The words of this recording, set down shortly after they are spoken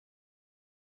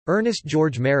Ernest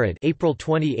George Merritt (April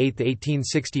 28,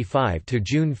 1865 to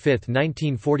June 5,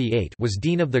 1948) was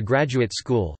dean of the Graduate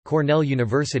School, Cornell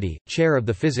University, chair of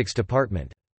the physics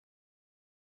department.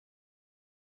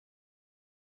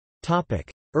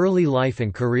 Topic: Early life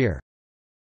and career.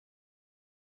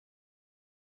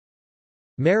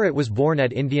 Merritt was born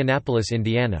at Indianapolis,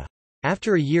 Indiana.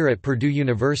 After a year at Purdue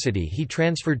University, he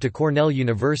transferred to Cornell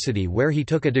University where he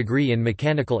took a degree in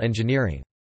mechanical engineering.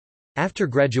 After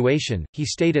graduation, he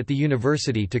stayed at the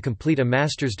university to complete a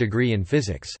master's degree in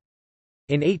physics.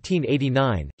 In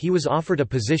 1889, he was offered a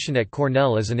position at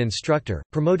Cornell as an instructor,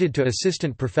 promoted to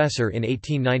assistant professor in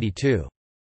 1892.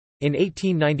 In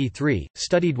 1893,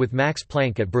 studied with Max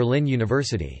Planck at Berlin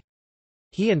University.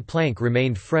 He and Planck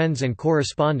remained friends and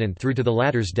correspondent through to the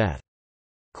latter's death.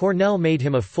 Cornell made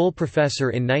him a full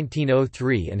professor in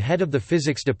 1903 and head of the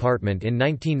physics department in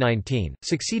 1919,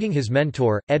 succeeding his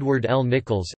mentor, Edward L.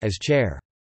 Nichols, as chair.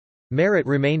 Merritt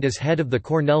remained as head of the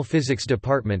Cornell physics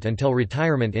department until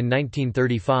retirement in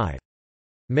 1935.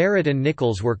 Merritt and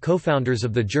Nichols were co-founders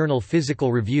of the journal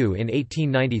Physical Review in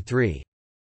 1893.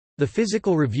 The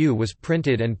Physical Review was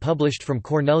printed and published from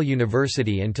Cornell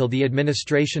University until the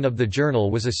administration of the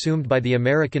journal was assumed by the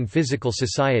American Physical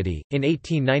Society. In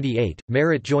 1898,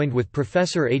 Merritt joined with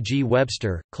Professor A. G.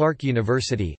 Webster, Clark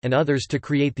University, and others to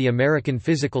create the American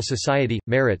Physical Society.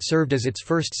 Merritt served as its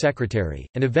first secretary,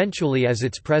 and eventually as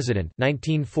its president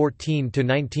 1914 to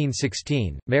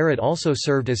 1916. Merritt also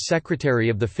served as secretary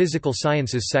of the Physical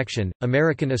Sciences Section,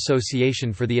 American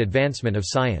Association for the Advancement of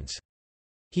Science.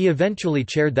 He eventually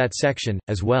chaired that section,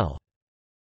 as well.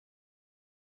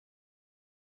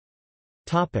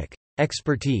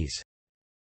 Expertise.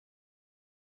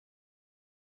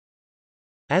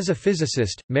 As a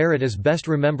physicist, Merritt is best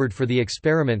remembered for the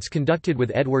experiments conducted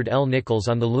with Edward L. Nichols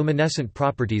on the luminescent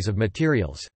properties of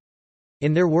materials.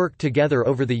 In their work together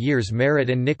over the years, Merritt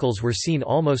and Nichols were seen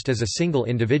almost as a single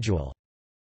individual.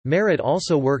 Merritt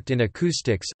also worked in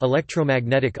acoustics,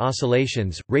 electromagnetic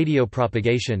oscillations, radio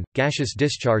propagation, gaseous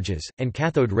discharges, and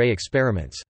cathode ray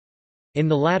experiments. In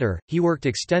the latter, he worked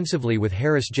extensively with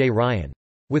Harris J. Ryan.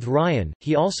 With Ryan,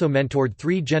 he also mentored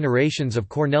 3 generations of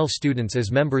Cornell students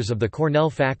as members of the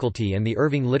Cornell faculty and the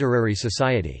Irving Literary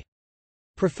Society.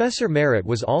 Professor Merritt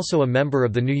was also a member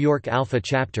of the New York Alpha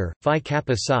Chapter, Phi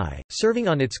Kappa Psi, serving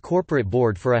on its corporate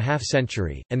board for a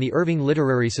half-century, and the Irving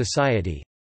Literary Society.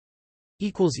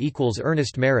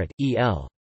 Ernest Merritt, E.L.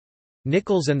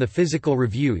 Nichols and the Physical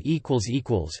Review.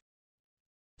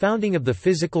 Founding of the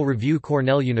Physical Review.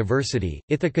 Cornell University,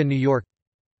 Ithaca, New York.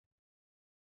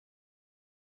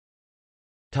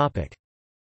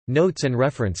 Notes and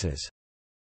references.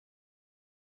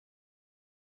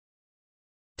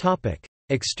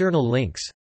 External links.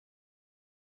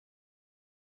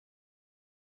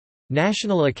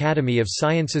 National Academy of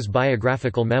Sciences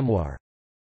Biographical Memoir